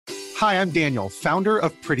Hi, I'm Daniel, founder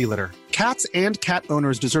of Pretty Litter. Cats and cat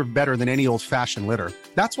owners deserve better than any old-fashioned litter.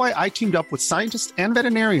 That's why I teamed up with scientists and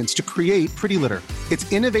veterinarians to create Pretty Litter.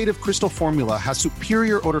 Its innovative crystal formula has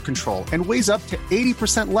superior odor control and weighs up to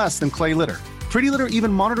 80% less than clay litter. Pretty Litter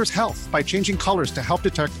even monitors health by changing colors to help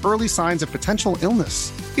detect early signs of potential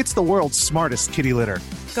illness. It's the world's smartest kitty litter.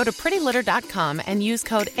 Go to prettylitter.com and use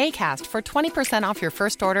code ACAST for 20% off your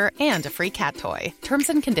first order and a free cat toy. Terms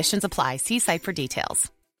and conditions apply. See site for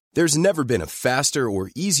details. There's never been a faster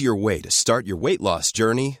or easier way to start your weight loss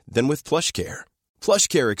journey than with PlushCare.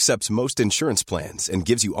 PlushCare accepts most insurance plans and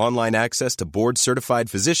gives you online access to board-certified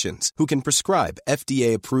physicians who can prescribe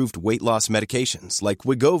FDA-approved weight loss medications like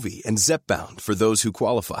Wegovy and Zepbound for those who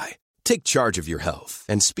qualify. Take charge of your health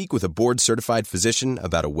and speak with a board-certified physician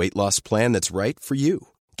about a weight loss plan that's right for you.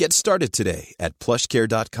 Get started today at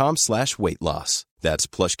plushcare.com/weight loss. That's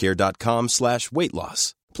plushcare.com/weight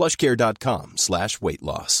loss. plushcare.com/weight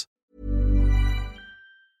loss.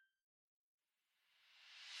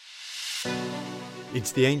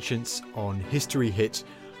 It's The Ancients on History Hit.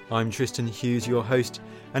 I'm Tristan Hughes, your host,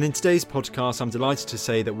 and in today's podcast I'm delighted to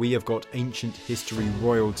say that we have got ancient history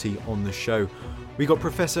royalty on the show. We got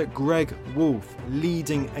Professor Greg Wolfe,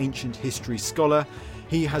 leading ancient history scholar.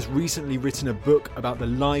 He has recently written a book about the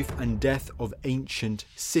life and death of ancient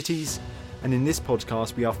cities, and in this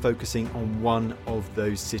podcast we are focusing on one of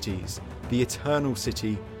those cities, the eternal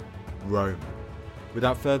city, Rome.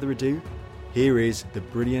 Without further ado, here is the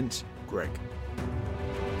brilliant Greg.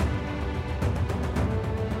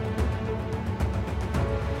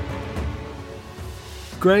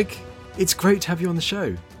 Greg, it's great to have you on the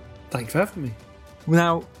show. Thank you for having me.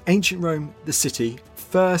 Now, ancient Rome, the city,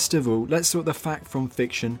 first of all, let's sort the fact from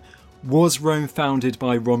fiction. Was Rome founded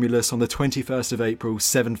by Romulus on the 21st of April,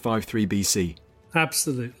 753 BC?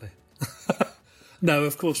 Absolutely. No,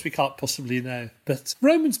 of course we can't possibly know. But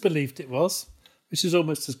Romans believed it was, which is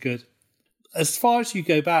almost as good. As far as you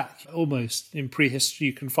go back, almost in prehistory,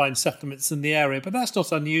 you can find settlements in the area, but that's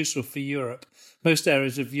not unusual for Europe. Most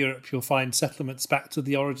areas of Europe, you'll find settlements back to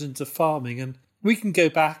the origins of farming. And we can go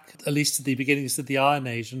back, at least to the beginnings of the Iron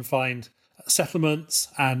Age, and find settlements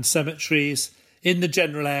and cemeteries in the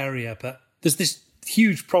general area. But there's this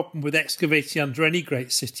huge problem with excavating under any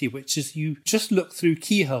great city, which is you just look through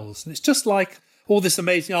keyholes. And it's just like all this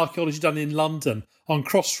amazing archaeology done in London on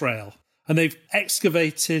Crossrail. And they've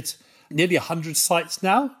excavated nearly 100 sites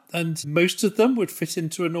now, and most of them would fit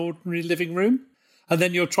into an ordinary living room. And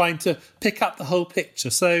then you're trying to pick up the whole picture.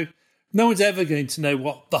 So no one's ever going to know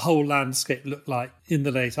what the whole landscape looked like in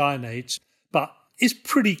the late Iron Age. But it's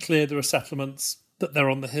pretty clear there are settlements, that they're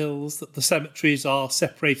on the hills, that the cemeteries are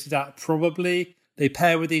separated out probably. They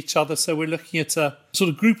pair with each other. So we're looking at a sort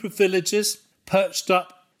of group of villages perched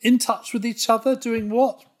up, in touch with each other, doing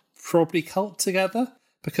what? Probably cult together,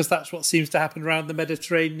 because that's what seems to happen around the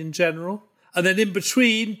Mediterranean in general. And then in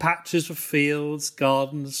between, patches of fields,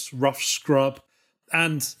 gardens, rough scrub.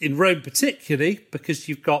 And in Rome particularly, because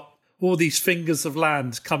you've got all these fingers of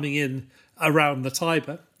land coming in around the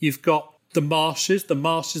Tiber. You've got the marshes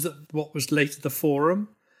at what was later the Forum.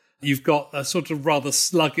 You've got a sort of rather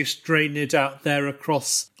sluggish drainage out there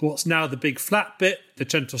across what's now the big flat bit, the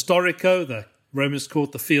Centro Storico, the Romans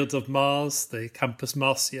called the Field of Mars, the Campus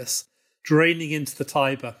Martius, draining into the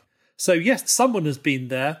Tiber. So yes, someone has been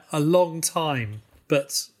there a long time,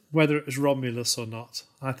 but whether it was Romulus or not,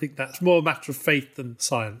 I think that's more a matter of faith than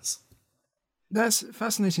science. That's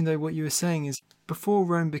fascinating, though. What you were saying is, before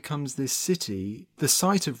Rome becomes this city, the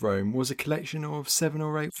site of Rome was a collection of 7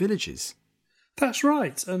 or 8 villages. That's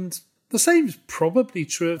right. And the same is probably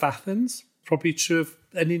true of Athens, probably true of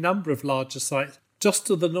any number of larger sites. Just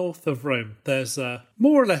to the north of Rome, there's a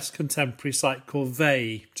more or less contemporary site called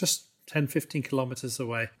Veii, just 10, 15 kilometres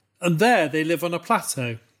away. And there they live on a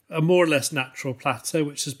plateau, a more or less natural plateau,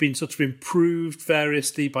 which has been sort of improved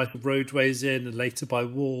variously by roadways in and later by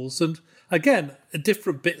walls. And again, at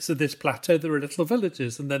different bits of this plateau, there are little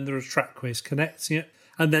villages, and then there are trackways connecting it.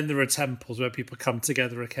 And then there are temples where people come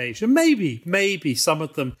together occasionally. Maybe some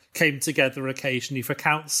of them came together occasionally for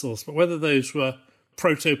councils, but whether those were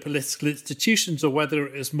proto-political institutions or whether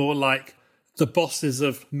it was more like the bosses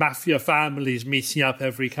of mafia families meeting up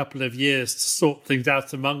every couple of years to sort things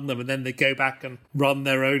out among them, and then they go back and run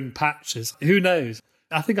their own patches. Who knows?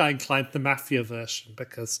 I think I incline to the mafia version,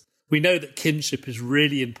 because we know that kinship is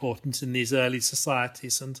really important in these early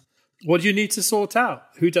societies. And what do you need to sort out?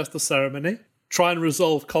 Who does the ceremony? Try and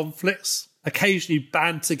resolve conflicts, occasionally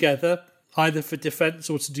band together, either for defence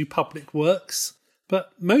or to do public works.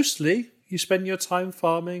 But mostly, you spend your time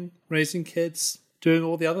farming, raising kids, doing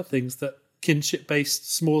all the other things that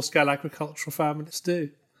kinship-based small-scale agricultural families do.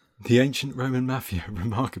 The ancient Roman mafia,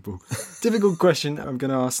 remarkable. Difficult question I'm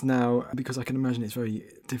going to ask now, because I can imagine it's very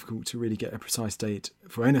difficult to really get a precise date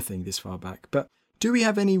for anything this far back. But do we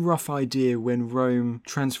have any rough idea when Rome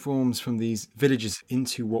transforms from these villages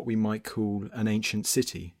into what we might call an ancient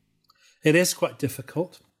city? It is quite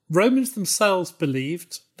difficult. Romans themselves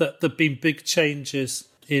believed that there'd been big changes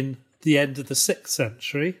in the end of the 6th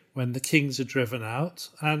century when the kings are driven out,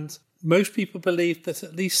 and most people believed that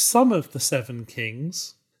at least some of the 7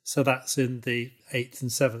 kings, so that's in the 8th and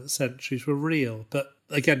 7th centuries, were real. But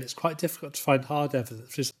again, it's quite difficult to find hard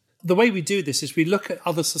evidence. The way we do this is we look at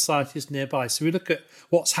other societies nearby. So we look at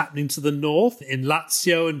what's happening to the north in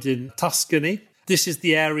Lazio and in Tuscany. This is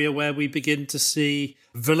the area where we begin to see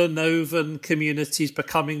Villanovan communities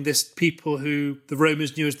becoming this people who the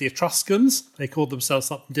Romans knew as the Etruscans. They called themselves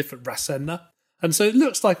something different, Rasenna. And so it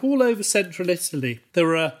looks like all over central Italy,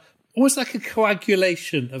 there are almost like a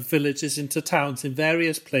coagulation of villages into towns in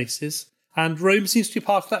various places. And Rome seems to be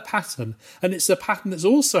part of that pattern. And it's a pattern that's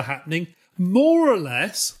also happening more or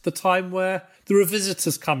less the time where there are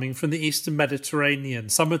visitors coming from the Eastern Mediterranean,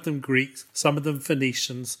 some of them Greeks, some of them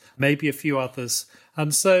Phoenicians, maybe a few others.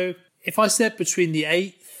 And so if I said between the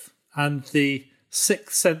 8th and the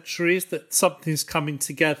 6th centuries that something's coming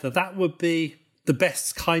together, that would be the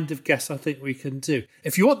best kind of guess I think we can do.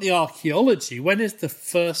 If you want the archaeology, when is the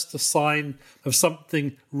first sign of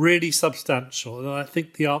something really substantial? And I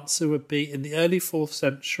think the answer would be in the early 4th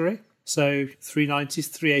century. So 390s,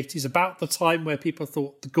 380s, about the time where people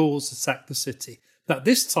thought the Gauls had sacked the city. Now,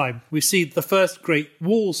 this time, we see the first great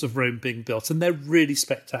walls of Rome being built, and they're really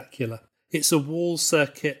spectacular. It's a wall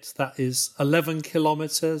circuit that is 11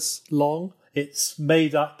 kilometres long. It's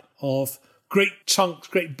made up of great chunks,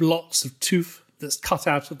 great blocks of tuff that's cut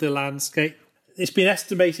out of the landscape. It's been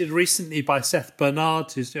estimated recently by Seth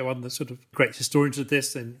Bernard, who's one of the sort of great historians of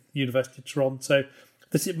this in University of Toronto,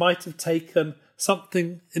 that it might have taken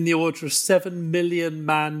something in the order of 7 million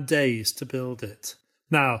man-days to build it.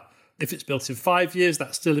 Now, if it's built in 5 years,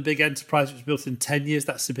 that's still a big enterprise. If it's built in 10 years,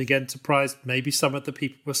 that's a big enterprise. Maybe some of the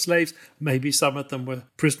people were slaves. Maybe some of them were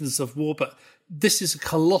prisoners of war. But this is a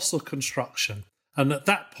colossal construction. And at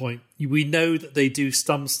that point, we know that they do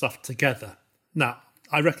some stuff together. Now,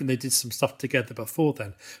 I reckon they did some stuff together before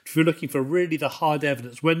then. If we're looking for really the hard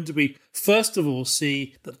evidence, when do we first of all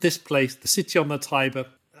see that this place, the city on the Tiber,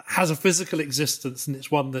 has a physical existence, and it's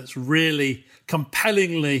one that's really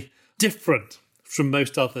compellingly different from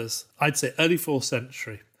most others? I'd say early 4th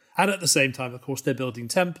century. And at the same time, of course, they're building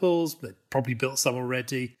temples. They probably built some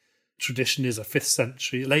already. Tradition is a 5th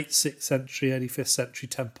century, late 6th century, early 5th century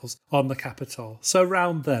temples on the Capitol. So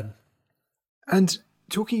around then. And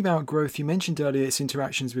talking about growth, you mentioned earlier its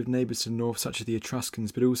interactions with neighbours to the north, such as the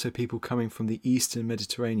Etruscans, but also people coming from the Eastern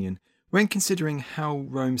Mediterranean. When considering how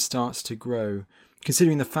Rome starts to grow,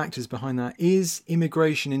 considering the factors behind that, is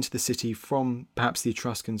immigration into the city from perhaps the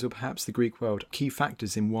Etruscans or perhaps the Greek world key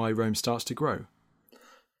factors in why Rome starts to grow?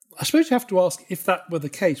 I suppose you have to ask, if that were the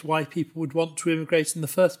case, why people would want to immigrate in the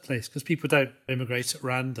first place, because people don't immigrate at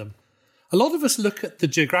random. A lot of us look at the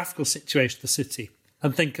geographical situation of the city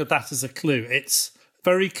and think of that as a clue. It's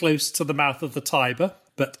very close to the mouth of the Tiber,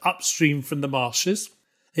 but upstream from the marshes.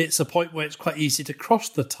 It's a point where it's quite easy to cross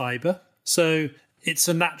the Tiber. So it's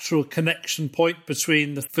a natural connection point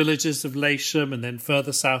between the villages of Latium and then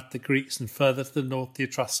further south the Greeks and further to the north the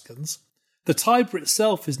Etruscans. The Tiber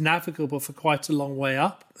itself is navigable for quite a long way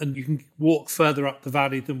up, and you can walk further up the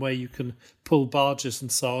valley than where you can pull barges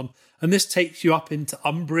and so on. And this takes you up into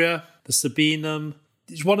Umbria, the Sabinum.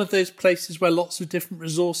 It's one of those places where lots of different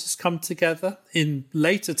resources come together. In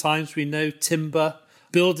later times, we know timber,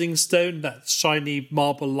 building stone, that shiny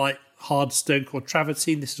marble-like hard stone called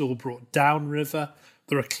travertine. This is all brought downriver.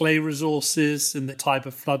 There are clay resources in the Tiber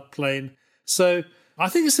floodplain. So I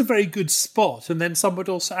think it's a very good spot. And then some would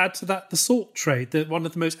also add to that the salt trade. One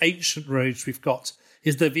of the most ancient roads we've got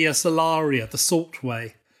is the Via Salaria, the salt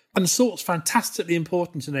way. And salt's fantastically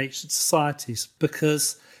important in ancient societies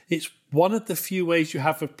because it's one of the few ways you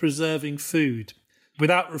have of preserving food.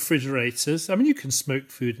 Without refrigerators, I mean, you can smoke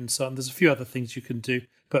food and so on. There's a few other things you can do,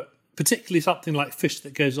 but particularly something like fish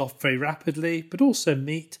that goes off very rapidly, but also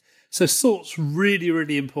meat. So salt's really,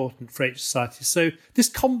 really important for ancient societies. So this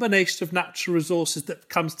combination of natural resources that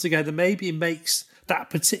comes together maybe makes that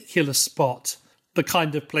particular spot the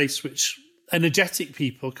kind of place which energetic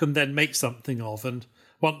people can then make something of. And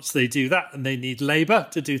once they do that, and they need labour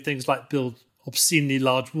to do things like build obscenely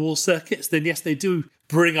large wall circuits, then yes, they do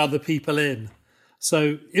bring other people in.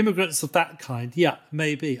 So immigrants of that kind, yeah,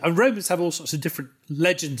 maybe. And Romans have all sorts of different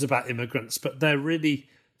legends about immigrants, but they really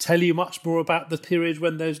tell you much more about the period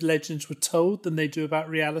when those legends were told than they do about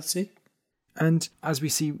reality. And as we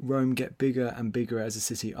see Rome get bigger and bigger as a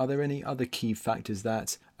city, are there any other key factors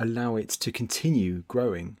that allow it to continue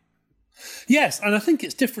growing? Yes, and I think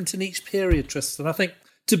it's different in each period, Tristan. I think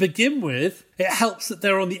to begin with, it helps that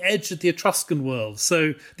they're on the edge of the Etruscan world.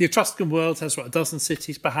 So the Etruscan world has, a dozen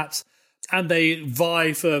cities perhaps, and they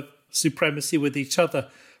vie for supremacy with each other.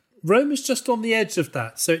 Rome is just on the edge of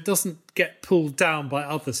that, so it doesn't get pulled down by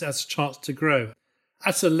others. It has a chance to grow.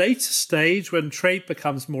 At a later stage, when trade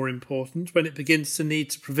becomes more important, when it begins to need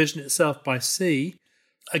to provision itself by sea,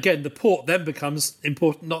 again, the port then becomes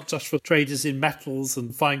important not just for traders in metals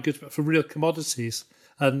and fine goods, but for real commodities.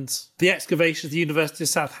 And the excavations the University of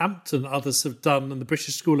Southampton, others have done, and the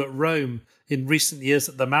British School at Rome in recent years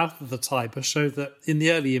at the mouth of the Tiber show that in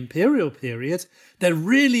the early imperial period, they're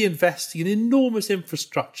really investing in enormous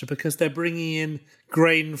infrastructure because they're bringing in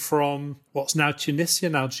grain from what's now Tunisia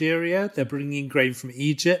and Algeria. They're bringing in grain from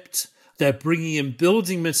Egypt. They're bringing in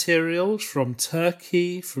building materials from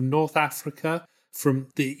Turkey, from North Africa, from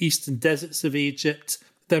the eastern deserts of Egypt.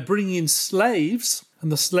 They're bringing in slaves,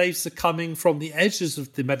 and the slaves are coming from the edges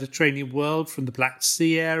of the Mediterranean world, from the Black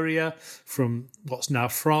Sea area, from what's now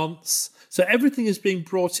France. So everything is being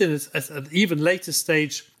brought in at an even later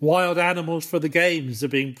stage. Wild animals for the games are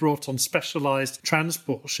being brought on specialised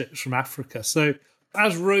transport ships from Africa. So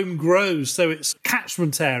as Rome grows, so its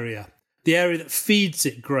catchment area, the area that feeds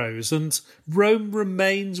it, grows, and Rome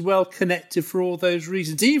remains well connected for all those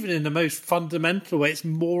reasons. Even in the most fundamental way, it's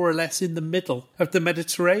more or less in the middle of the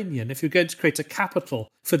Mediterranean. If you're going to create a capital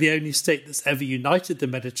for the only state that's ever united the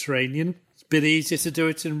Mediterranean, it's a bit easier to do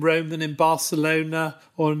it in Rome than in Barcelona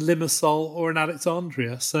or in Limassol or in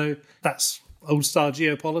Alexandria. So that's old-style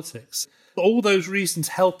geopolitics. All those reasons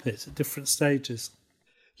help it at different stages.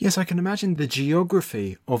 Yes, I can imagine the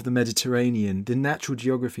geography of the Mediterranean, the natural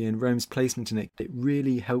geography and Rome's placement in it, it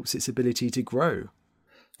really helps its ability to grow.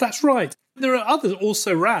 That's right. There are other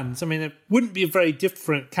also rands. I mean, it wouldn't be a very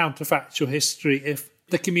different counterfactual history if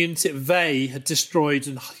the community at Veii had destroyed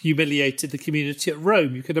and humiliated the community at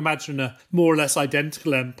Rome. You could imagine a more or less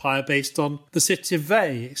identical empire based on the city of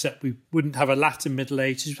Veii, except we wouldn't have a Latin Middle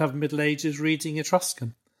Ages, we'd have Middle Ages reading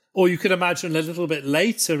Etruscan. Or you could imagine a little bit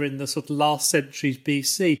later in the sort of last centuries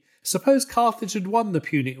BC, suppose Carthage had won the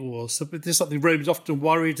Punic Wars. So this is something Rome is often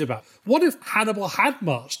worried about. What if Hannibal had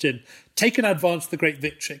marched in, taken advantage of the great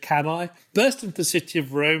victory at Cannae, burst into the city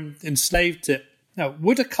of Rome, enslaved it? Now,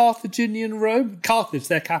 would a Carthaginian Rome, Carthage,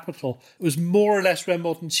 their capital, was more or less where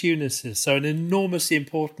modern Tunis is, so an enormously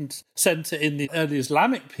important centre in the early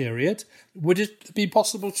Islamic period, would it be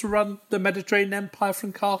possible to run the Mediterranean Empire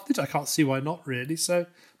from Carthage? I can't see why not, really. So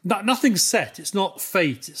nothing's set. It's not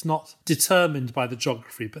fate. It's not determined by the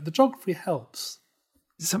geography, but the geography helps.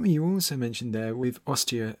 Something you also mentioned there with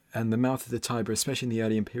Ostia and the mouth of the Tiber, especially in the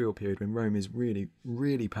early imperial period when Rome is really,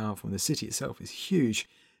 really powerful and the city itself is huge.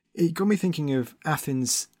 It got me thinking of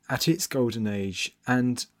Athens at its golden age,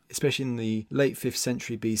 and especially in the late 5th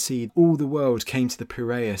century BC, all the world came to the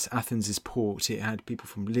Piraeus, Athens' port. It had people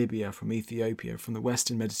from Libya, from Ethiopia, from the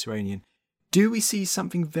Western Mediterranean. Do we see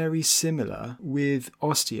something very similar with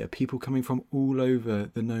Ostia, people coming from all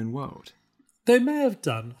over the known world? They may have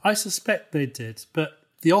done. I suspect they did, but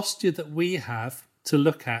the Ostia that we have to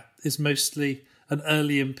look at is mostly an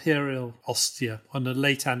early imperial Ostia and a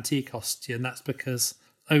late antique Ostia, and that's because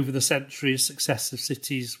over the centuries, successive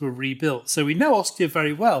cities were rebuilt. So we know Ostia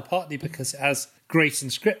very well, partly because it has great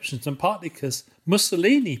inscriptions and partly because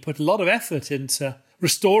Mussolini put a lot of effort into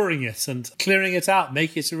restoring it and clearing it out,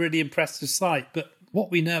 making it a really impressive site. But what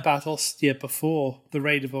we know about Ostia before the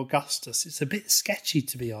reign of Augustus, it's a bit sketchy,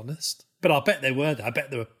 to be honest. But I bet they were there. I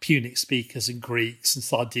bet there were Punic speakers and Greeks and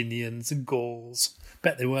Sardinians and Gauls. I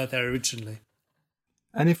bet they were there originally.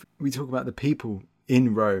 And if we talk about the people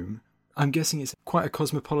in Rome, I'm guessing it's quite a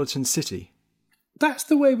cosmopolitan city. That's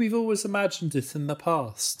the way we've always imagined it in the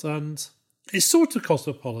past. And it's sort of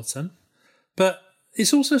cosmopolitan, but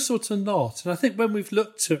it's also sort of not. And I think when we've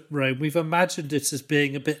looked at Rome, we've imagined it as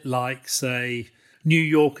being a bit like, say, New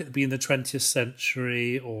York at the beginning of the 20th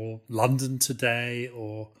century, or London today,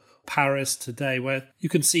 or Paris today, where you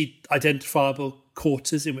can see identifiable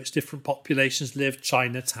quarters in which different populations live,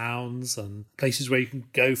 Chinatowns and places where you can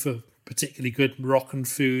go for particularly good Moroccan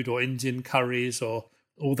food or Indian curries or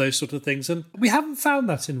all those sort of things. And we haven't found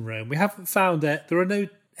that in Rome. We haven't found it. There are no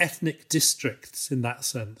ethnic districts in that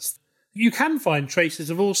sense. You can find traces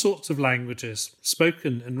of all sorts of languages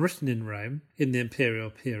spoken and written in Rome in the imperial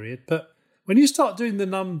period, but when you start doing the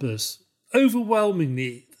numbers,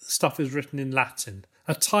 overwhelmingly stuff is written in Latin,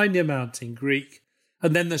 a tiny amount in Greek,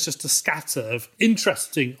 and then there's just a scatter of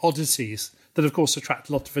interesting oddities that of course attract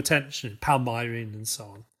a lot of attention, Palmyrene and so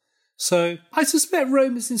on. So I suspect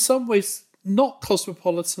Rome is in some ways not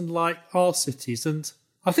cosmopolitan like our cities. And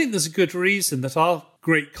I think there's a good reason that our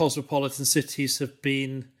great cosmopolitan cities have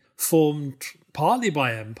been formed partly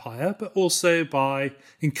by empire, but also by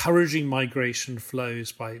encouraging migration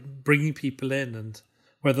flows, by bringing people in. And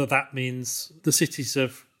whether that means the cities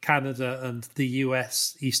of Canada and the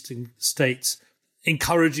US eastern states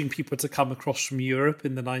encouraging people to come across from Europe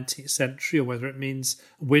in the 19th century, or whether it means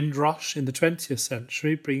Windrush in the 20th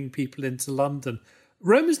century, bringing people into London.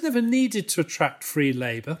 Romans never needed to attract free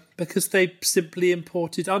labour because they simply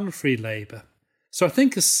imported unfree labour. So I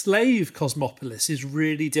think a slave cosmopolis is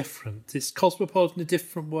really different. It's cosmopolitan in a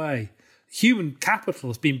different way. Human capital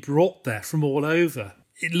has been brought there from all over.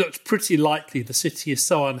 It looked pretty likely the city is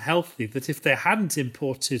so unhealthy that if they hadn't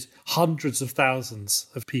imported hundreds of thousands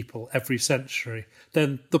of people every century,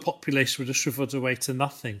 then the population would have shriveled away to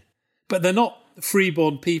nothing. But they're not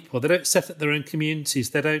freeborn people. They don't set up their own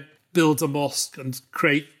communities. They don't build a mosque and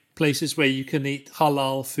create places where you can eat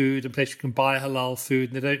halal food and places you can buy halal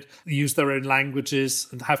food. And they don't use their own languages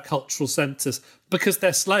and have cultural centres because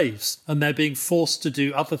they're slaves and they're being forced to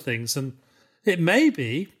do other things. And it may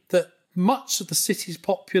be that much of the city's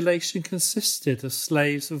population consisted of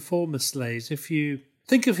slaves and former slaves. If you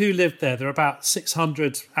think of who lived there, there are about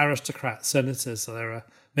 600 aristocrats, senators. So there are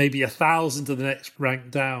maybe 1,000 of the next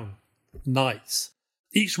rank down, knights.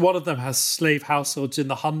 Each one of them has slave households in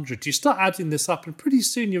the hundreds. You start adding this up and pretty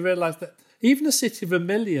soon you realise that even a city of 1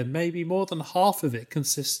 million, maybe more than half of it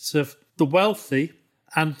consists of the wealthy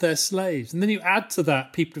and their slaves. And then you add to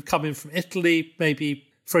that people who've come in from Italy, maybe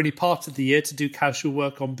for any part of the year to do casual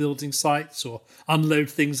work on building sites or unload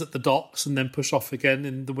things at the docks and then push off again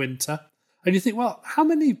in the winter. And you think, well, how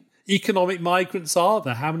many economic migrants are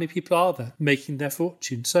there? How many people are there making their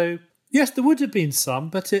fortune? So, yes, there would have been some,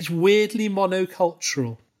 but it's weirdly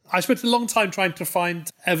monocultural. I spent a long time trying to find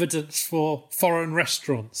evidence for foreign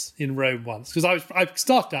restaurants in Rome once, because I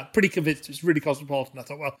started out pretty convinced it's really cosmopolitan. I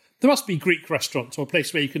thought, well, there must be Greek restaurants or a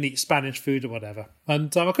place where you can eat Spanish food or whatever.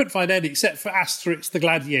 And I couldn't find any except for Asterix the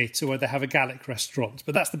Gladiator, where they have a Gallic restaurant.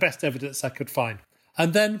 But that's the best evidence I could find.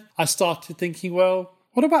 And then I started thinking, well,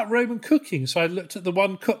 what about Roman cooking? So I looked at the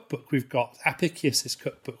one cookbook we've got, Apicius'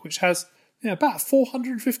 cookbook, which has about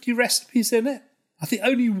 450 recipes in it. I think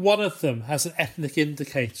only one of them has an ethnic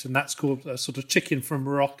indicator, and that's called a sort of chicken from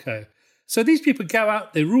Morocco. So these people go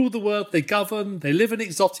out, they rule the world, they govern, they live in an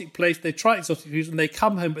exotic place, they try exotic foods, and they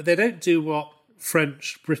come home, but they don't do what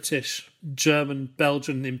French, British, German,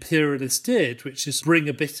 Belgian imperialists did, which is bring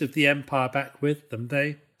a bit of the empire back with them.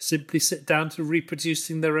 They simply sit down to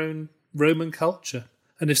reproducing their own Roman culture.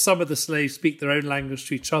 And if some of the slaves speak their own language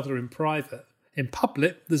to each other in private, in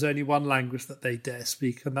public, there's only one language that they dare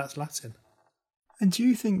speak, and that's Latin. And do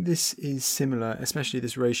you think this is similar, especially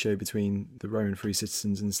this ratio between the Roman free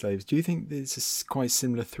citizens and slaves? Do you think this is quite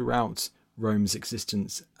similar throughout Rome's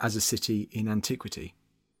existence as a city in antiquity?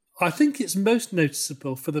 I think it's most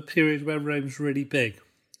noticeable for the period where Rome's really big.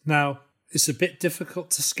 Now, it's a bit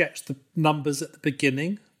difficult to sketch the numbers at the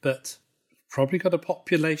beginning, but probably got a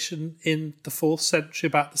population in the 4th century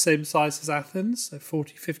about the same size as Athens, so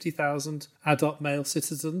 40, 50,000 adult male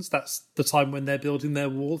citizens. That's the time when they're building their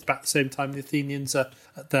walls, about the same time the Athenians are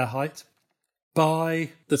at their height. By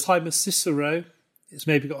the time of Cicero, it's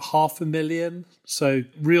maybe got 500,000. So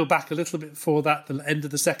reel back a little bit before that, the end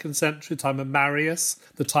of the 2nd century, time of Marius,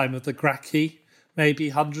 the time of the Gracchi, maybe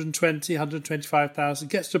 120, 125,000.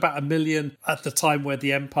 Gets to about 1 million at the time where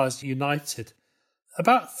the empire's united.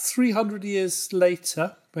 About 300 years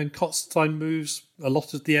later, when Constantine moves a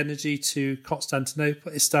lot of the energy to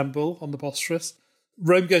Constantinople, Istanbul on the Bosphorus,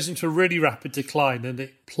 Rome goes into a really rapid decline and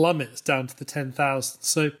it plummets down to the 10,000.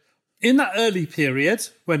 So in that early period,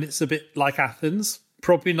 when it's a bit like Athens,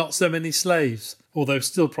 probably not so many slaves, although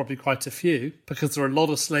still probably quite a few, because there are a lot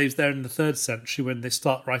of slaves there in the 3rd century when they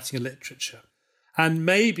start writing a literature. And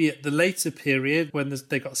maybe at the later period, when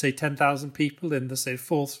they got, say, 10,000 people in the, say,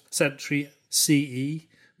 4th century CE,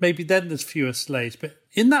 maybe then there's fewer slaves. But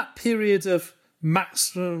in that period of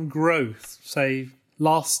maximum growth, say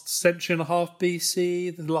last century and a half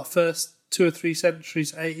BC, the first 2 or 3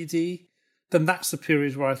 centuries AD, then that's the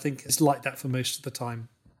period where I think it's like that for most of the time.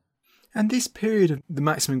 And this period of the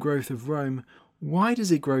maximum growth of Rome, why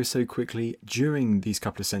does it grow so quickly during these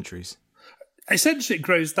couple of centuries? Essentially, it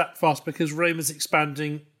grows that fast because Rome is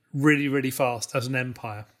expanding really, really fast as an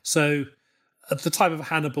empire. So at the time of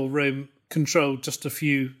Hannibal, Rome controlled just a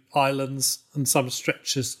few islands and some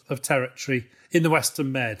stretches of territory in the Western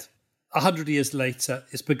Med. 100 years later,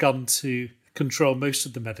 it's begun to control most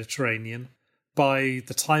of the Mediterranean. By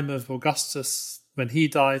the time of Augustus, when he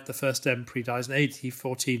died, the first emperor dies in AD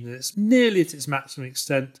 14, and it's nearly at its maximum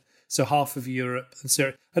extent. so half of Europe and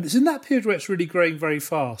Syria. And it's in that period where it's really growing very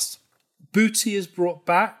fast. Booty is brought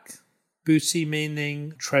back, booty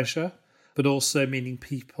meaning treasure, but also meaning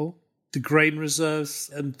people. The grain reserves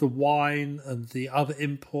and the wine and the other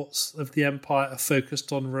imports of the empire are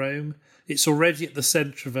focused on Rome. It's already at the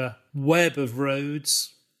centre of a web of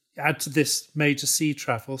roads. Add to this major sea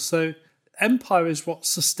travel. So empire is what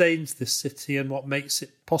sustains this city and what makes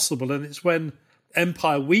it possible. And it's when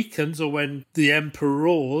empire weakens or when the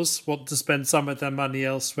emperors want to spend some of their money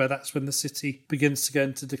elsewhere, that's when the city begins to go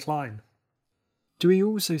into decline. Do we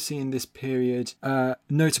also see in this period a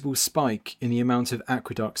notable spike in the amount of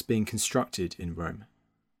aqueducts being constructed in Rome?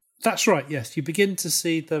 That's right, yes. You begin to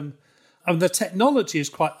see them. I mean, the technology is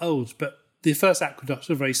quite old, but the first aqueducts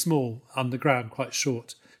were very small, underground, quite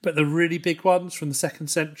short. But the really big ones from the 2nd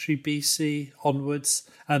century BC onwards,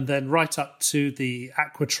 and then right up to the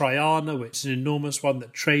Aqua Traiana, which is an enormous one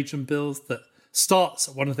that Trajan builds that starts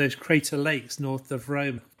at one of those crater lakes north of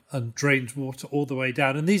Rome and drains water all the way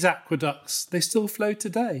down. And these aqueducts, they still flow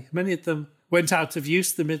today. Many of them went out of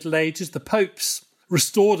use in the Middle Ages. The popes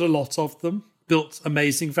restored a lot of them, built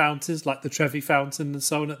amazing fountains like the Trevi Fountain and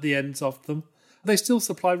so on at the ends of them. They still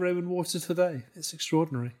supply Roman water today. It's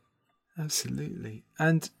extraordinary. Absolutely.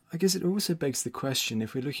 And I guess it also begs the question,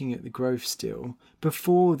 if we're looking at the growth still,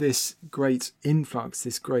 before this great influx,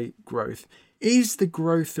 this great growth, is the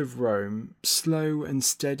growth of Rome slow and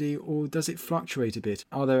steady, or does it fluctuate a bit?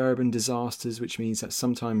 Are there urban disasters, which means that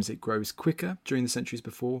sometimes it grows quicker during the centuries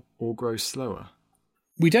before, or grows slower?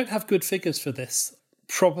 We don't have good figures for this.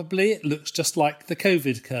 Probably it looks just like the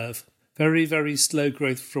COVID curve. Very, very slow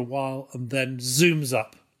growth for a while and then zooms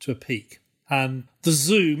up to a peak. And the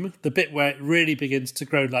zoom, the bit where it really begins to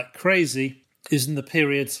grow like crazy, is in the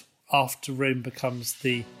period after Rome becomes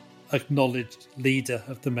the acknowledged leader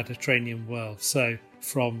of the Mediterranean world. So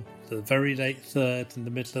from the very late 3rd and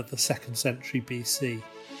the middle of the 2nd century BC.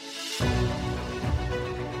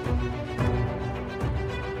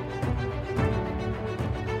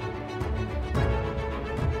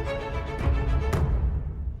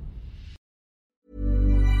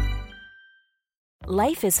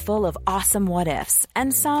 Life is full of awesome what-ifs,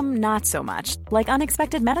 and some not so much, like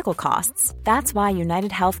unexpected medical costs. That's why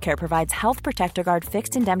United Healthcare provides Health Protector Guard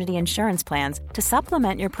fixed indemnity insurance plans to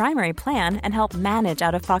supplement your primary plan and help manage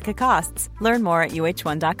out-of-pocket costs. Learn more at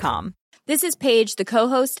UH1.com. This is Paige, the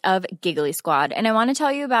co-host of Giggly Squad, and I want to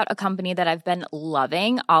tell you about a company that I've been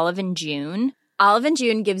loving, Olive & June. Olive &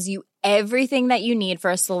 June gives you everything that you need for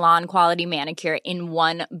a salon-quality manicure in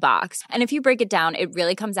one box. And if you break it down, it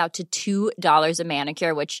really comes out to $2 a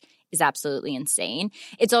manicure, which is absolutely insane.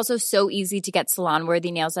 It's also so easy to get salon-worthy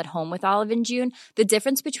nails at home with Olive & June. The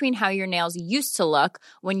difference between how your nails used to look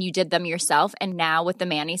when you did them yourself and now with the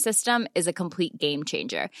Mani system is a complete game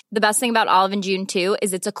changer. The best thing about Olive & June, too,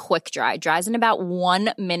 is it's a quick dry. Dries in about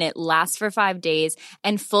 1 minute, lasts for 5 days,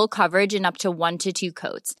 and full coverage in up to 1 to 2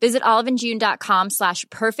 coats. Visit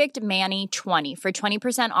oliveandjune.com/perfectmani20 for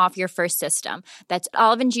 20% off your first system. That's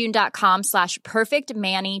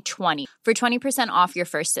oliveandjune.com/perfectmani20 for 20% off your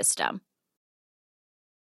first system.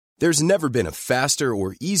 There's never been a faster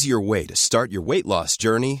or easier way to start your weight loss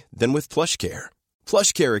journey than with PlushCare.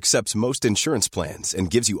 PlushCare accepts most insurance plans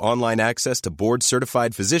and gives you online access to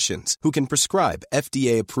board-certified physicians who can prescribe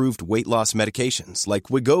FDA-approved weight loss medications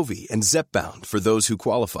like Wegovy and Zepbound for those who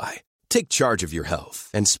qualify. Take charge of your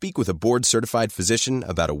health and speak with a board-certified physician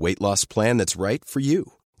about a weight loss plan that's right for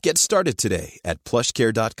you. Get started today at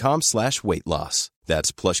plushcare.com/weight-loss.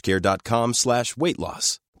 That's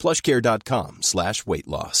plushcare.com/weight-loss.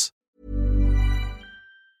 plushcare.com/weight-loss.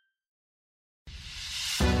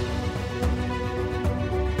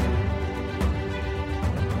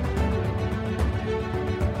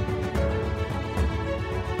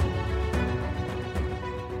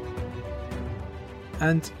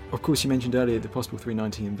 And, of course, you mentioned earlier the possible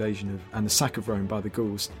 390 invasion and the sack of Rome by the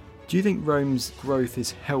Gauls. Do you think Rome's growth is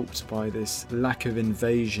helped by this lack of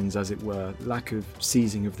invasions, as it were, lack of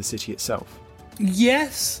seizing of the city itself?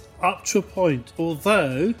 Yes, up to a point.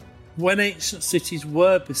 Although, when ancient cities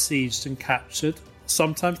were besieged and captured,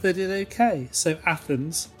 sometimes they did okay. So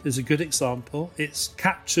Athens is a good example. It's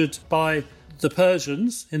captured by the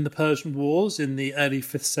Persians in the Persian Wars in the early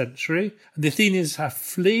 5th century. And the Athenians have to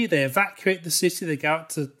flee, they evacuate the city, they go out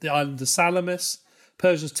to the island of Salamis.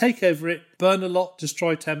 Persians take over it, burn a lot,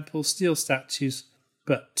 destroy temples, steal statues.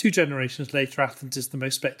 But 2 generations later, Athens is the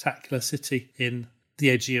most spectacular city in the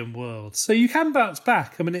Aegean world. So you can bounce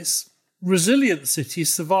back. I mean, it's resilient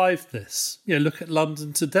cities survived this. You know, look at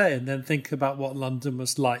London today and then think about what London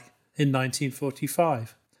was like in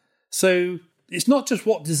 1945. So it's not just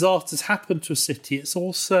what disasters happen to a city, it's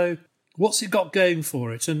also What's it got going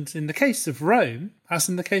for it? And in the case of Rome, as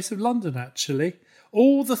in the case of London actually,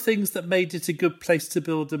 all the things that made it a good place to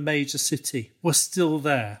build a major city were still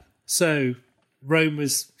there. So Rome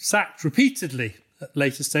was sacked repeatedly at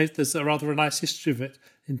later stage. There's a rather nice history of it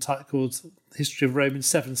called History of Rome in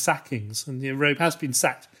 7 Sackings. And Rome has been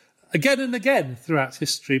sacked again and again throughout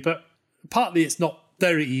history, but partly it's not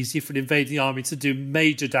very easy for an invading army to do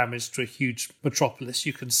major damage to a huge metropolis.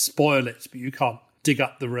 You can spoil it, but you can't dig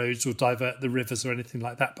up the roads or divert the rivers or anything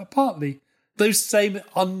like that. But partly those same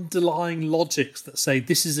underlying logics that say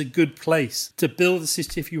this is a good place to build a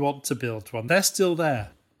city if you want to build one, they're still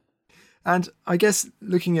there. And I guess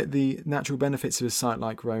looking at the natural benefits of a site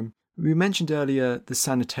like Rome, we mentioned earlier the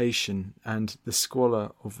sanitation and the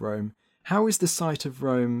squalor of Rome. How is the site of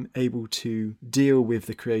Rome able to deal with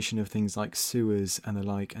the creation of things like sewers and the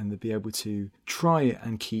like, and to be able to try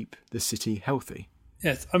and keep the city healthy?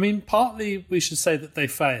 Yes, I mean, partly we should say that they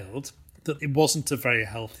failed, that it wasn't a very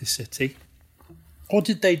healthy city. What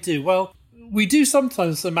did they do? Well, we do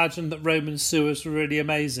sometimes imagine that Roman sewers were really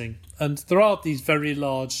amazing. And there are these very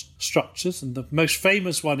large structures, and the most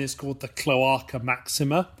famous one is called the Cloaca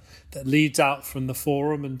Maxima, that leads out from the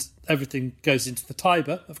Forum and everything goes into the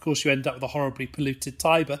Tiber. Of course, you end up with a horribly polluted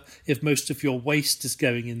Tiber if most of your waste is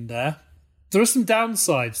going in there. There are some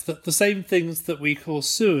downsides, that the same things that we call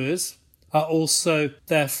sewers are also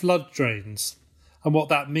their flood drains. And what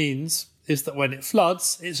that means is that when it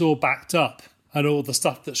floods, it's all backed up, and all the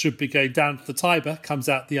stuff that should be going down to the Tiber comes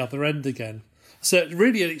out the other end again. So it's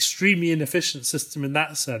really an extremely inefficient system in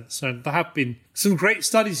that sense. And there have been some great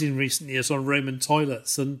studies in recent years on Roman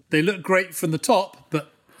toilets, and they look great from the top,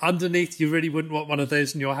 but underneath you really wouldn't want one of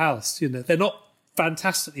those in your house. They're not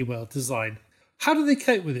fantastically well designed. How do they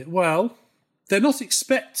cope with it? Well, they're not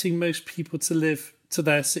expecting most people to live to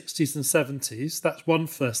their 60s and 70s. That's one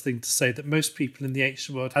first thing to say, that most people in the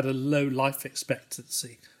ancient world had a low life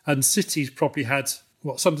expectancy. And cities probably had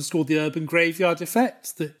what sometimes called the urban graveyard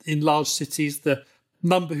effect, that in large cities the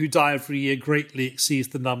number who die every year greatly exceeds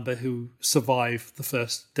the number who survive the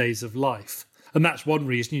first days of life. And that's one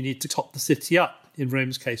reason you need to top the city up, in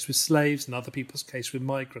Rome's case with slaves, and other people's case with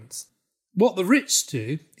migrants. What the rich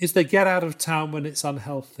do is they get out of town when it's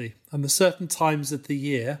unhealthy, and there's certain times of the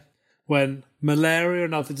year when malaria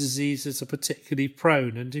and other diseases are particularly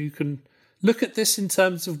prone. And you can look at this in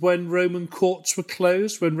terms of when Roman courts were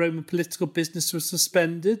closed, when Roman political business was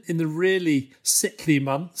suspended. In the really sickly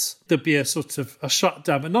months, there'd be a sort of a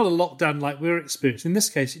shutdown, but not a lockdown like we're experiencing. In this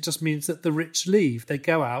case, it just means that the rich leave. They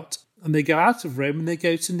go out, and they go out of Rome and they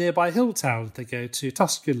go to nearby hill towns. They go to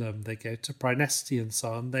Tusculum, they go to Praeneste and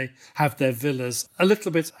so on. They have their villas a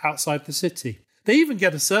little bit outside the city. They even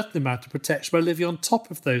get a certain amount of protection by living on top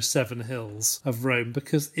of those 7 hills of Rome,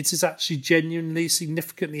 because it is actually genuinely,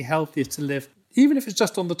 significantly healthier to live, even if it's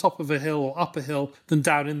just on the top of a hill or up a hill, than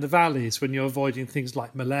down in the valleys when you're avoiding things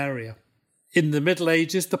like malaria. In the Middle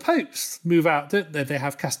Ages, the popes move out, don't they? They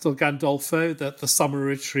have Castel Gandolfo, the summer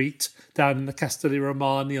retreat down in the Castelli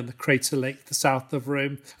Romani on the Crater Lake, the south of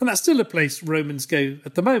Rome. And that's still a place Romans go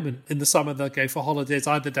at the moment. In the summer, they'll go for holidays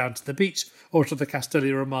either down to the beach or to the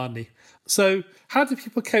Castelli Romani. So how do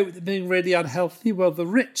people cope with it being really unhealthy? Well, the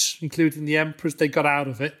rich, including the emperors, they got out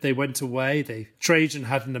of it. They went away. Trajan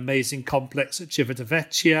had an amazing complex at Civita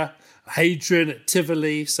Vecchia, Hadrian at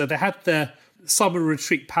Tivoli. So they had their summer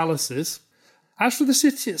retreat palaces. As for the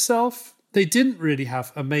city itself, they didn't really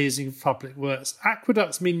have amazing public works.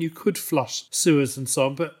 Aqueducts mean you could flush sewers and so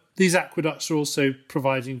on, but these aqueducts are also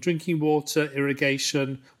providing drinking water,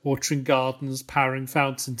 irrigation, watering gardens, powering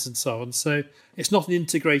fountains and so on. So it's not an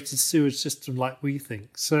integrated sewage system like we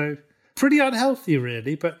think. So pretty unhealthy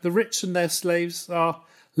really, but the rich and their slaves are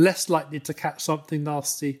less likely to catch something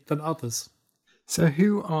nasty than others. So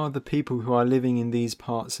who are the people who are living in these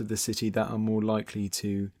parts of the city that are more likely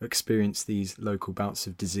to experience these local bouts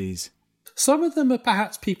of disease? Some of them are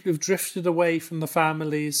perhaps people who've drifted away from the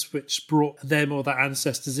families which brought them or their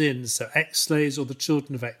ancestors in, so ex-slaves or the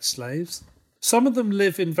children of ex-slaves. Some of them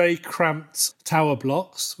live in very cramped tower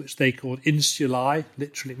blocks, which they called insulae,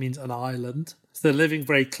 literally it means an island. So they're living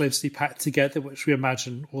very closely packed together, which we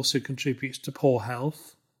imagine also contributes to poor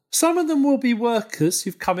health. Some of them will be workers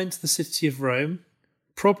who've come into the city of Rome,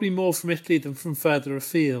 probably more from Italy than from further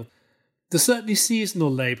afield. There's certainly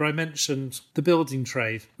seasonal labour. I mentioned the building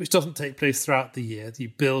trade, which doesn't take place throughout the year. You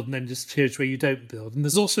build and then just here's where you don't build. And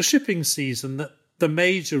there's also shipping season, that the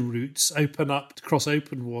major routes open up to cross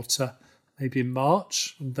open water maybe in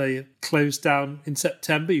March, and they close down in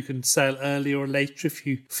September. You can sail earlier or later if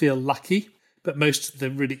you feel lucky, but most of the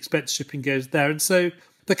really expensive shipping goes there. And so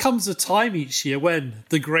there comes a time each year when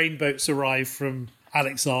the grain boats arrive from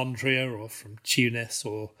Alexandria or from Tunis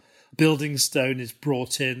or building stone is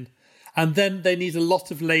brought in, and then they need a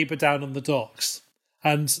lot of labour down on the docks.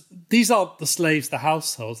 And these aren't the slaves, the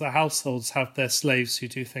households. The households have their slaves who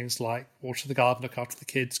do things like water the garden, look after the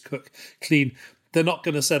kids, cook, clean. They're not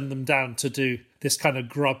going to send them down to do this kind of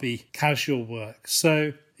grubby, casual work.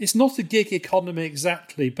 So it's not a gig economy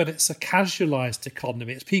exactly, but it's a casualised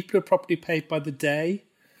economy. It's people who are properly paid by the day.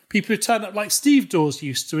 People who turn up like Steve Dawes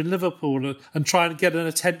used to in Liverpool and try and get an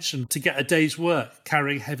attention to get a day's work,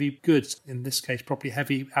 carrying heavy goods, in this case, probably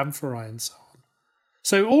heavy amphorae and so on.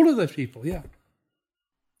 So all of those people, yeah.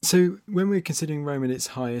 So when we're considering Rome at its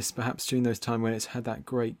highest, perhaps during those times when it's had that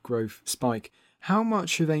great growth spike, how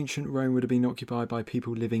much of ancient Rome would have been occupied by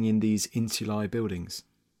people living in these insulae buildings?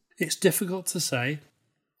 It's difficult to say.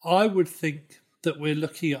 I would think that we're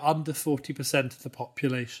looking at under 40% of the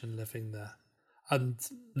population living there. And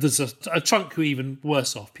there's a chunk who are even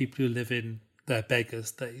worse off, people who live in, they're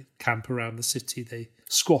beggars, they camp around the city, they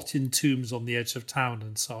squat in tombs on the edge of town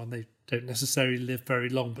and so on. They don't necessarily live very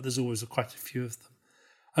long, but there's always quite a few of them.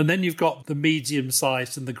 And then you've got the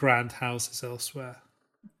medium-sized and the grand houses elsewhere.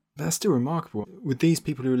 That's still remarkable. Would these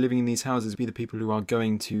people who are living in these houses be the people who are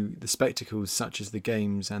going to the spectacles such as the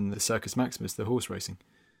games and the Circus Maximus, the horse racing?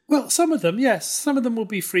 Well, some of them, yes. Some of them will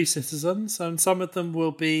be free citizens and some of them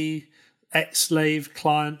will be ex-slave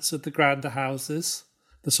clients of the grander houses,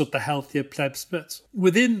 the sort of the healthier plebs. But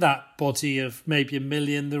within that body of maybe 1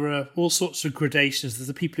 million, there are all sorts of gradations. There's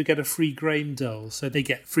the people who get a free grain dole, so they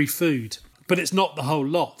get free food. But it's not the whole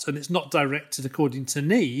lot, and it's not directed according to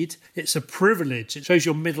need. It's a privilege. It shows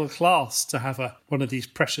you're middle class to have one of these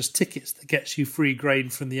precious tickets that gets you free grain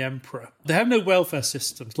from the emperor. They have no welfare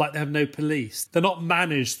systems, like they have no police. They're not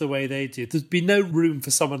managed the way they do. There'd be no room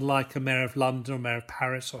for someone like a mayor of London or mayor of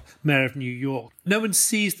Paris or mayor of New York. No one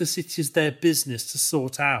sees the city as their business to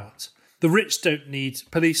sort out. The rich don't need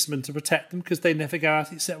policemen to protect them because they never go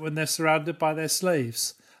out except when they're surrounded by their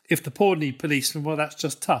slaves. If the poor need policemen, well, that's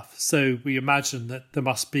just tough. So we imagine that there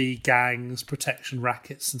must be gangs, protection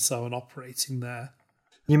rackets and so on operating there.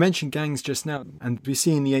 You mentioned gangs just now, and we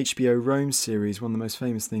see in the HBO Rome series, one of the most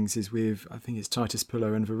famous things is with, I think it's Titus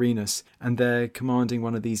Pullo and Vorenus, and they're commanding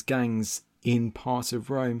one of these gangs in part of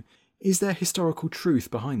Rome. Is there historical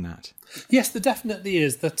truth behind that? Yes, there definitely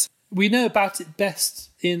is. That we know about it best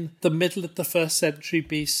in the middle of the 1st century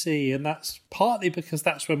BC, and that's partly because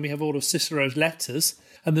that's when we have all of Cicero's letters,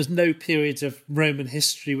 and there's no period of Roman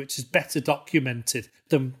history which is better documented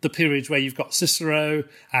than the periods where you've got Cicero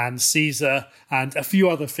and Caesar and a few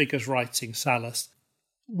other figures writing, Sallust.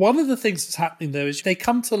 One of the things that's happening, though, is they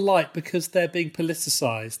come to light because they're being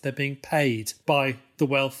politicised. They're being paid by the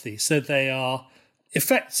wealthy. So they are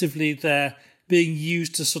effectively, they're being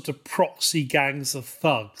used as sort of proxy gangs of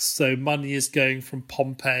thugs. So money is going from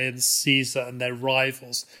Pompey and Caesar and their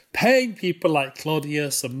rivals, paying people like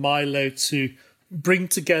Claudius and Milo to bring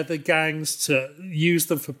together gangs, to use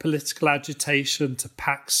them for political agitation, to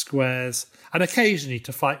pack squares, and occasionally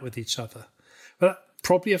to fight with each other. But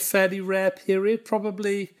probably a fairly rare period,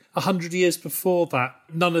 probably 100 years before that.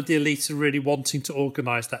 None of the elite are really wanting to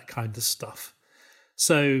organise that kind of stuff.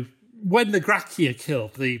 So when the Gracchi are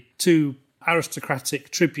killed, the two aristocratic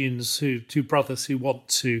tribunes, two brothers who want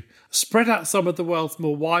to spread out some of the wealth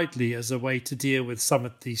more widely as a way to deal with some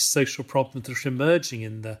of these social problems that are emerging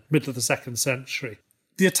in the middle of the 2nd century.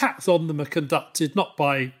 The attacks on them are conducted not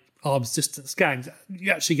by arms distance gangs.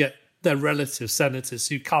 You actually get their relatives, senators,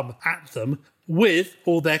 who come at them with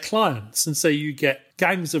all their clients. And so you get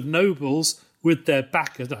gangs of nobles with their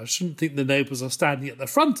backers. Now, I shouldn't think the nobles are standing at the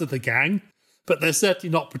front of the gang, but they're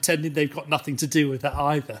certainly not pretending they've got nothing to do with it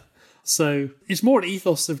either. So it's more an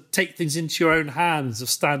ethos of take things into your own hands, of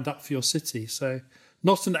stand up for your city. So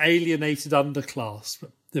not an alienated underclass, but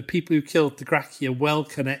the people who killed the Gracchi are well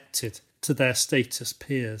connected to their status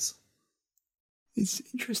peers. It's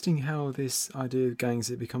interesting how this idea of gangs,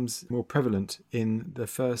 it becomes more prevalent in the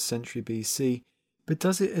 1st century BC, but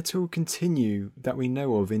does it at all continue that we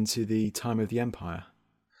know of into the time of the empire?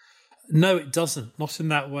 No, it doesn't. Not in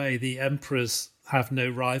that way. The emperors have no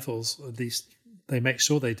rivals, at least they make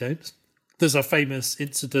sure they don't. There's a famous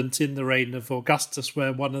incident in the reign of Augustus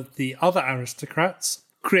where one of the other aristocrats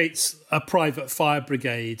creates a private fire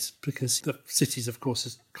brigade because the cities, of course,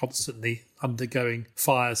 is constantly undergoing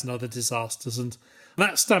fires and other disasters. And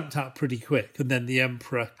that's stamped out pretty quick. And then the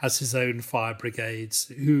emperor has his own fire brigades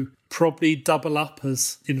who probably double up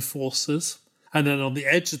as enforcers. And then on the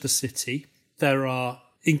edge of the city, there are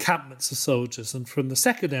encampments of soldiers, and from the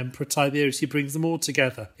 2nd emperor Tiberius he brings them all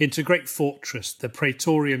together into a great fortress, the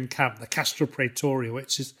Praetorian camp, the Castra Praetoria,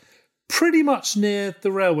 which is pretty much near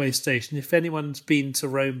the railway station. If anyone's been to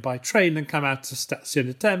Rome by train and come out to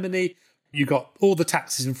Stazione Termini, You've got all the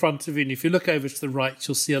taxis in front of you, and if you look over to the right,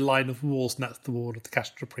 you'll see a line of walls, and that's the wall of the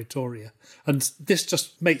Castra Praetoria. And this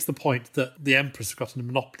just makes the point that the emperors have got a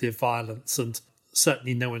monopoly of violence, and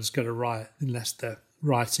certainly no one's going to riot unless they're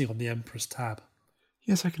rioting on the emperor's tab.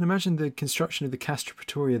 Yes, I can imagine the construction of the Castra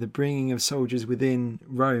Praetoria, the bringing of soldiers within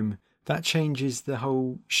Rome, that changes the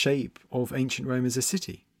whole shape of ancient Rome as a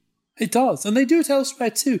city. It does, and they do it elsewhere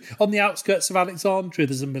too. On the outskirts of Alexandria,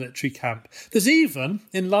 there's a military camp. There's even,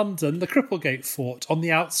 in London, the Cripplegate Fort on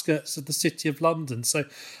the outskirts of the city of London. So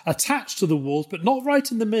attached to the walls, but not right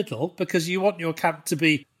in the middle, because you want your camp to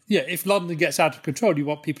be, if London gets out of control, you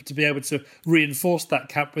want people to be able to reinforce that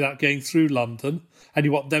camp without going through London, and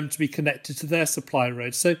you want them to be connected to their supply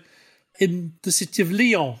roads. So in the city of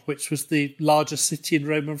Lyon, which was the largest city in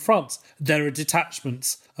Roman France, there are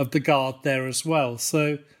detachments of the guard there as well.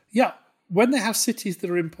 So, yeah, when they have cities that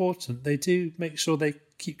are important, they do make sure they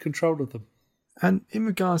keep control of them. And in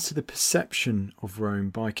regards to the perception of Rome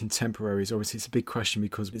by contemporaries, obviously it's a big question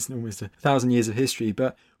because it's almost 1,000 years of history,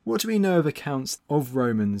 but what do we know of accounts of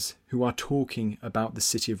Romans who are talking about the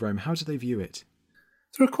city of Rome? How do they view it?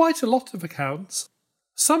 There are quite a lot of accounts,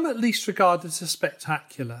 some at least regarded as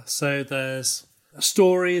spectacular. So there's a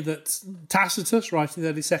story that Tacitus, writing in the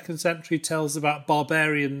early 2nd century, tells about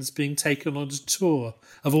barbarians being taken on a tour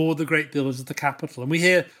of all the great buildings of the capital. And we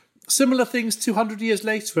hear similar things 200 years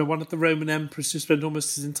later, where one of the Roman emperors who spent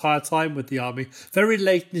almost his entire time with the army, very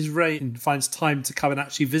late in his reign, finds time to come and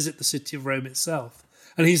actually visit the city of Rome itself.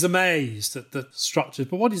 And he's amazed at the structures.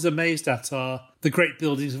 But what he's amazed at are the great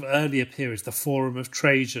buildings of earlier periods, the Forum of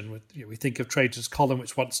Trajan. We think of Trajan's Column,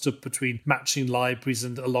 which once stood between matching libraries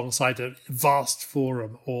and alongside a vast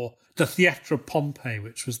forum, or the Theatre of Pompey,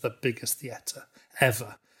 which was the biggest theatre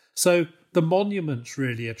ever. So the monuments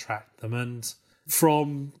really attract them. And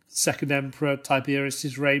from Second Emperor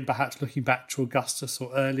Tiberius' reign, perhaps looking back to Augustus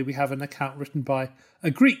or earlier, we have an account written by a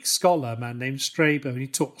Greek scholar, a man named Strabo, and he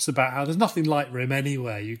talks about how there's nothing like Rome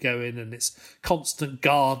anywhere. You go in and it's constant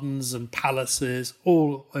gardens and palaces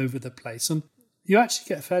all over the place. And you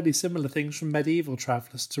actually get fairly similar things from medieval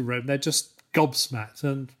travellers to Rome. They're just gobsmacked.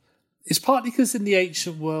 And it's partly because in the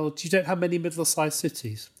ancient world, you don't have many middle-sized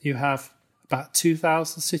cities. You have about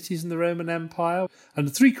 2,000 cities in the Roman Empire, and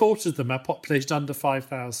 3/4 of them are population under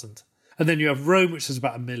 5,000. And then you have Rome, which is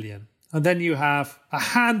about 1 million. And then you have a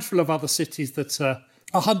handful of other cities that are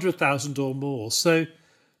 100,000 or more. So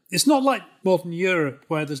it's not like modern Europe,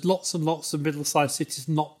 where there's lots and lots of middle-sized cities,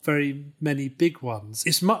 not very many big ones.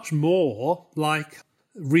 It's much more like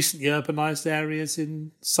recently urbanised areas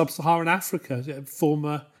in sub-Saharan Africa,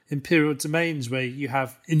 former imperial domains, where you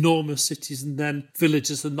have enormous cities and then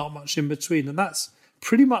villages and not much in between. And that's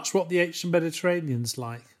pretty much what the ancient Mediterranean's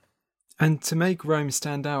like. And to make Rome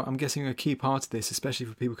stand out, I'm guessing a key part of this, especially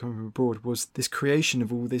for people coming from abroad, was this creation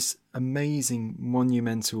of all this amazing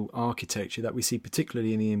monumental architecture that we see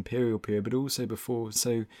particularly in the imperial period, but also before.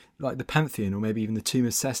 So like the Pantheon, or maybe even the Tomb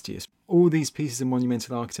of Cestius. All these pieces of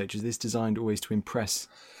monumental architecture, this designed always to impress.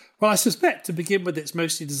 Well, I suspect to begin with, it's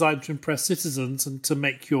mostly designed to impress citizens and to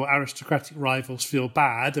make your aristocratic rivals feel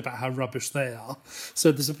bad about how rubbish they are.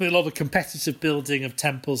 So there's a lot of competitive building of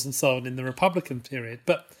temples and so on in the Republican period.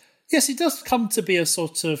 But yes, it does come to be a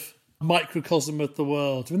sort of microcosm of the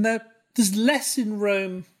world. And there's less in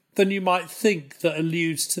Rome than you might think that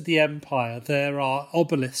alludes to the empire. There are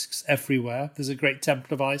obelisks everywhere. There's a great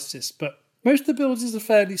Temple of Isis. But most of the buildings are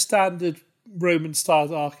fairly standard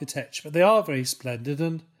Roman-style architecture, but they are very splendid.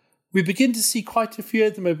 And we begin to see quite a few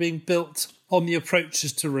of them are being built on the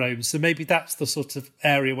approaches to Rome. So maybe that's the sort of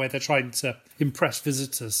area where they're trying to impress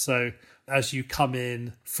visitors. So as you come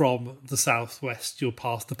in from the southwest, you'll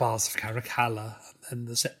pass the Baths of Caracalla and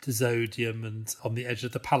the Septizodium and on the edge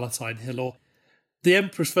of the Palatine Hill. Or the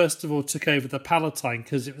emperors, first of all, took over the Palatine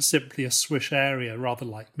because it was simply a swish area, rather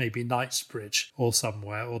like maybe Knightsbridge or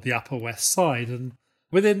somewhere, or the Upper West Side. And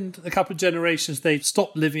within a couple of generations, they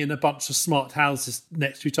stopped living in a bunch of smart houses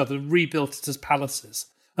next to each other and rebuilt it as palaces.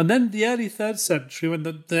 And then the early 3rd century, when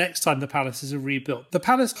the next time the palaces are rebuilt, the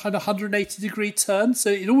palace had a 180-degree turn, so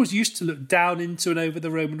it always used to look down into and over the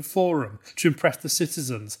Roman Forum to impress the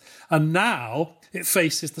citizens. And now it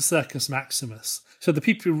faces the Circus Maximus. So the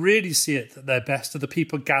people who really see it at their best are the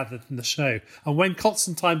people gathered in the show. And when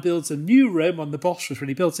Constantine builds a new Rome on the Bosphorus, when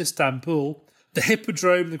he builds Istanbul, the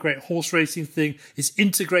Hippodrome, the great horse racing thing, is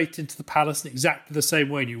integrated into the palace in exactly the same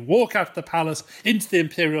way. And you walk out of the palace into the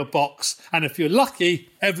imperial box, and if you're lucky,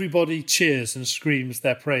 everybody cheers and screams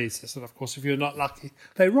their praises. And of course, if you're not lucky,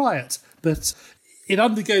 they riot. But it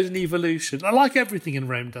undergoes an evolution. I like everything in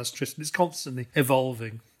Rome does, Tristan. It's constantly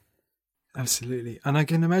evolving. Absolutely. And I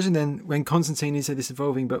can imagine then when Constantine, you said this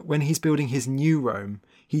evolving, but when he's building his new Rome,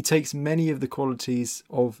 he takes many of the qualities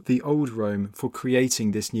of the old Rome for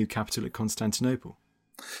creating this new capital at Constantinople.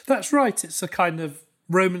 That's right. It's a kind of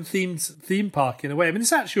Roman-themed theme park in a way. I mean,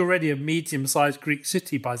 it's actually already a medium-sized Greek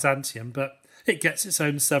city, Byzantium, but it gets its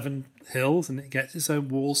own 7 hills and it gets its own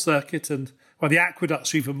wall circuit. And, well, the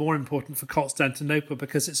aqueducts are even more important for Constantinople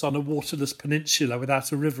because it's on a waterless peninsula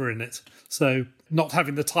without a river in it. So not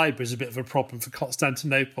having the Tiber is a bit of a problem for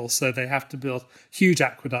Constantinople. So they have to build huge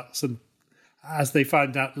aqueducts. And as they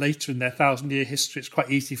found out later in their 1,000-year history, it's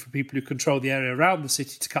quite easy for people who control the area around the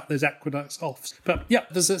city to cut those aqueducts off. But yeah,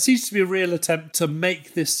 there seems to be a real attempt to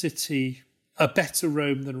make this city a better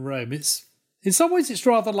Rome than Rome. In some ways, it's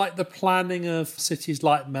rather like the planning of cities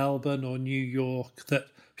like Melbourne or New York, that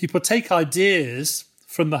people take ideas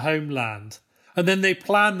from the homeland and then they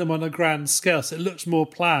plan them on a grand scale, so it looks more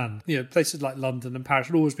planned. You know, places like London and Paris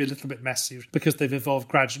will always be a little bit messy because they've evolved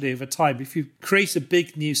gradually over time. If you create a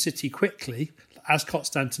big new city quickly, as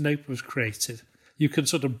Constantinople was created, you can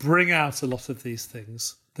sort of bring out a lot of these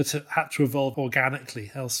things that had to evolve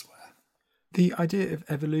organically elsewhere. The idea of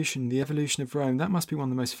evolution, the evolution of Rome, that must be one of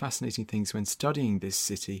the most fascinating things when studying this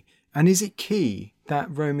city. And is it key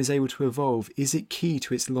that Rome is able to evolve? Is it key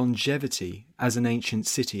to its longevity as an ancient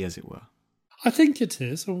city, as it were? I think it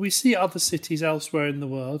is. We see other cities elsewhere in the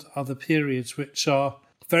world, other periods which are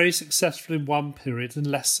very successful in one period and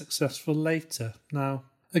less successful later. Now,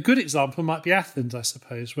 a good example might be Athens, I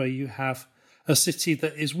suppose, where you have a city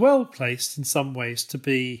that is well placed in some ways to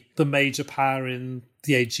be the major power in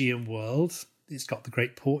the Aegean world. It's got the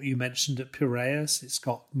great port you mentioned at Piraeus. It's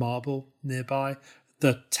got marble nearby.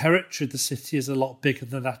 The territory of the city is a lot bigger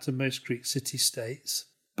than that of most Greek city-states.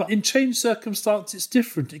 But in changed circumstance, it's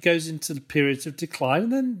different. It goes into the periods of decline.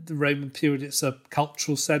 And then the Roman period, it's a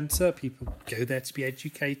cultural centre. People go there to be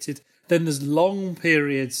educated. Then there's long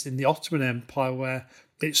periods in the Ottoman Empire where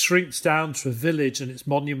it shrinks down to a village and its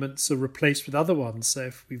monuments are replaced with other ones. So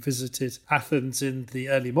if we visited Athens in the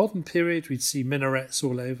early modern period, we'd see minarets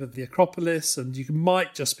all over the Acropolis, and you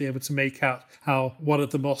might just be able to make out how one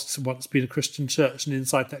of the mosques had once been a Christian church, and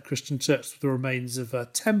inside that Christian church were the remains of a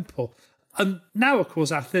temple. And now, of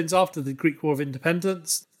course, Athens, after the Greek War of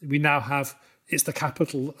Independence, we now have, it's the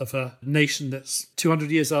capital of a nation that's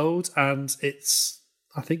 200 years old, and it's,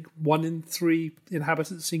 I think, 1 in 3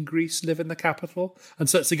 inhabitants in Greece live in the capital. And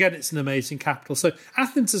so it's an amazing capital. So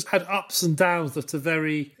Athens has had ups and downs that are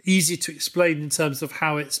very easy to explain in terms of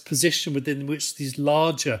how its position within which these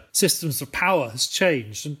larger systems of power has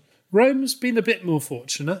changed. And Rome's been a bit more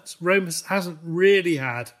fortunate. Rome hasn't really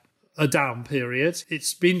had a down period.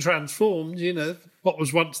 It's been transformed, you know. What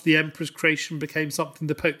was once the emperor's creation became something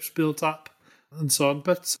the popes built up and so on.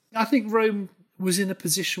 But I think Rome was in a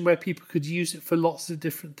position where people could use it for lots of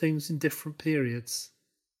different things in different periods.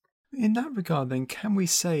 In that regard, then, can we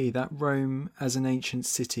say that Rome as an ancient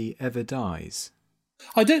city ever dies?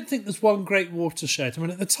 I don't think there's one great watershed. I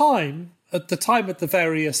mean, at the time of the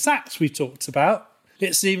various sacks we talked about,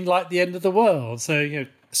 it seemed like the end of the world. So, you know,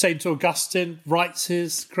 St. Augustine writes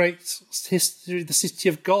his great history, The City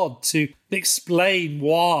of God, to explain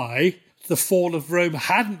why the fall of Rome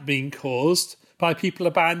hadn't been caused by people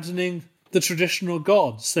abandoning the traditional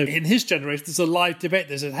gods. So in his generation, there's a live debate.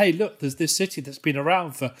 They said, hey, look, there's this city that's been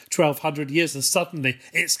around for 1,200 years and suddenly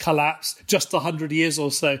it's collapsed just 100 years or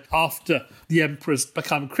so after the emperor's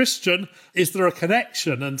become Christian. Is there a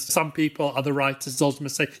connection? And some people, other writers,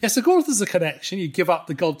 Zosimus, say, yes, of course there's a connection. You give up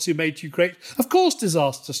the gods who made you great. Of course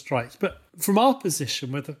disaster strikes. But from our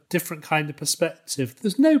position, with a different kind of perspective,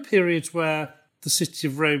 there's no periods where the city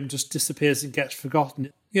of Rome just disappears and gets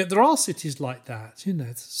forgotten. You know, there are cities like that, you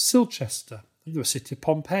know, Silchester, the city of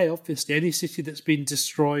Pompeii, obviously, any city that's been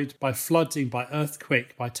destroyed by flooding, by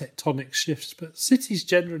earthquake, by tectonic shifts. But cities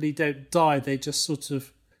generally don't die, they just sort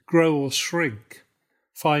of grow or shrink,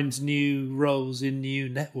 find new roles in new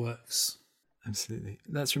networks. Absolutely.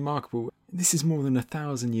 That's remarkable. This is more than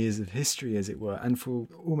 1,000 years of history, as it were, and for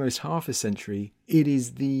almost half a century, it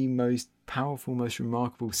is the most powerful, most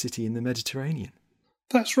remarkable city in the Mediterranean.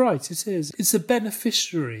 That's right, it is. It's a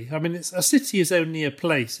beneficiary. I mean, a city is only a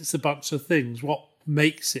place. It's a bunch of things. What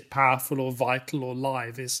makes it powerful or vital or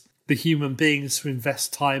live is the human beings who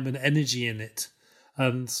invest time and energy in it.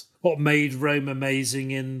 And what made Rome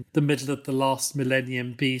amazing in the middle of the last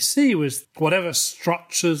millennium BC was whatever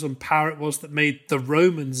structures and power it was that made the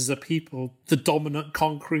Romans as a people the dominant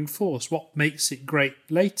conquering force. What makes it great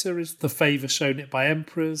later is the favour shown it by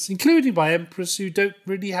emperors, including by emperors who don't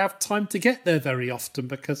really have time to get there very often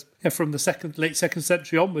because from the late second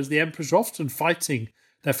century onwards, the emperors are often fighting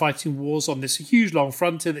They're fighting wars on this huge long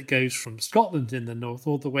frontier that goes from Scotland in the north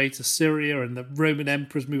all the way to Syria, and the Roman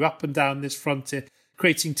emperors move up and down this frontier,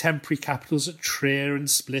 creating temporary capitals at Trier and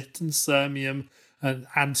Split and Sirmium and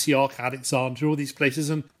Antioch, Alexandria, all these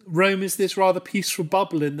places. And Rome is this rather peaceful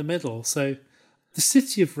bubble in the middle. So the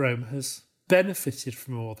city of Rome has benefited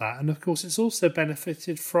from all that. And of course, it's also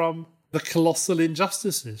benefited from the colossal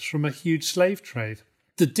injustices from a huge slave trade.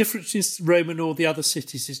 The difference in Rome and all the other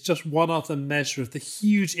cities is just one other measure of the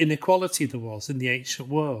huge inequality there was in the ancient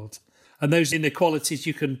world. And those inequalities,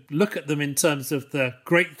 you can look at them in terms of the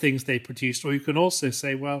great things they produced, or you can also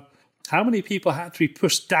say, well, how many people had to be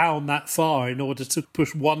pushed down that far in order to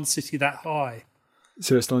push one city that high?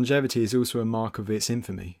 So its longevity is also a mark of its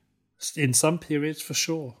infamy. In some periods, for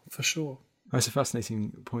sure. That's a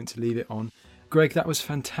fascinating point to leave it on. Greg, that was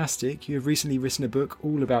fantastic. You have recently written a book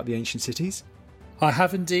all about the ancient cities. I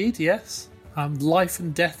have indeed, yes. Life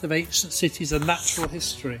and Death of Ancient Cities, A Natural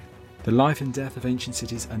History. The Life and Death of Ancient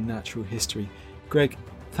Cities, A Natural History. Greg,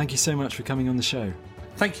 thank you so much for coming on the show.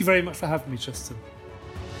 Thank you very much for having me, Justin.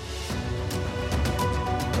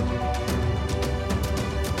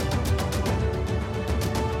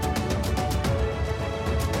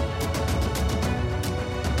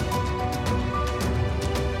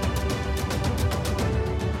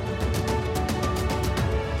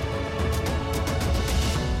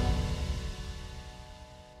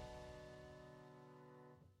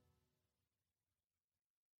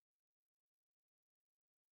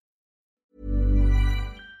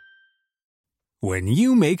 When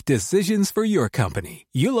you make decisions for your company,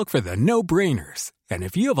 you look for the no-brainers. And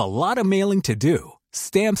if you have a lot of mailing to do,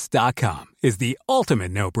 Stamps.com is the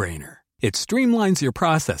ultimate no-brainer. It streamlines your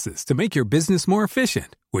processes to make your business more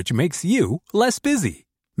efficient, which makes you less busy.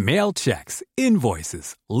 Mail checks,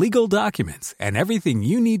 invoices, legal documents, and everything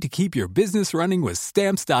you need to keep your business running with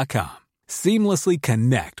Stamps.com. Seamlessly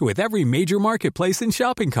connect with every major marketplace and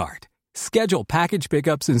shopping cart. Schedule package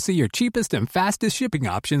pickups and see your cheapest and fastest shipping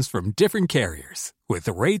options from different carriers, with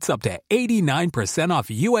rates up to 89% off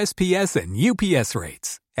USPS and UPS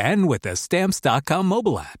rates. And with the Stamps.com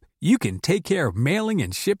mobile app, you can take care of mailing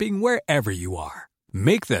and shipping wherever you are.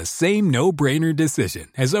 Make the same no-brainer decision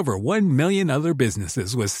as over 1 million other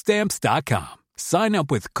businesses with Stamps.com. Sign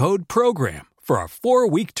up with code PROGRAM for a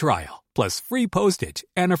 4-week trial, plus free postage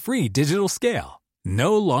and a free digital scale.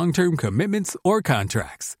 No long-term commitments or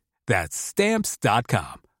contracts. That's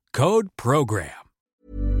Stamps.com. Code PROGRAM.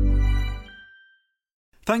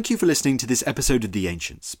 Thank you for listening to this episode of The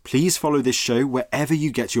Ancients. Please follow this show wherever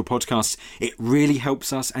you get your podcasts. It really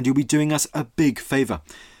helps us and you'll be doing us a big favour.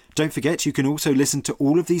 Don't forget you can also listen to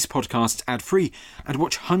all of these podcasts ad-free and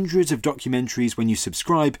watch hundreds of documentaries when you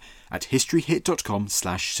subscribe at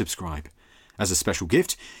historyhit.com/subscribe. As a special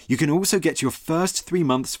gift, you can also get your first 3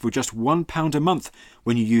 months for just £1 a month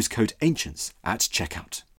when you use code ANCIENTS at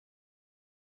checkout.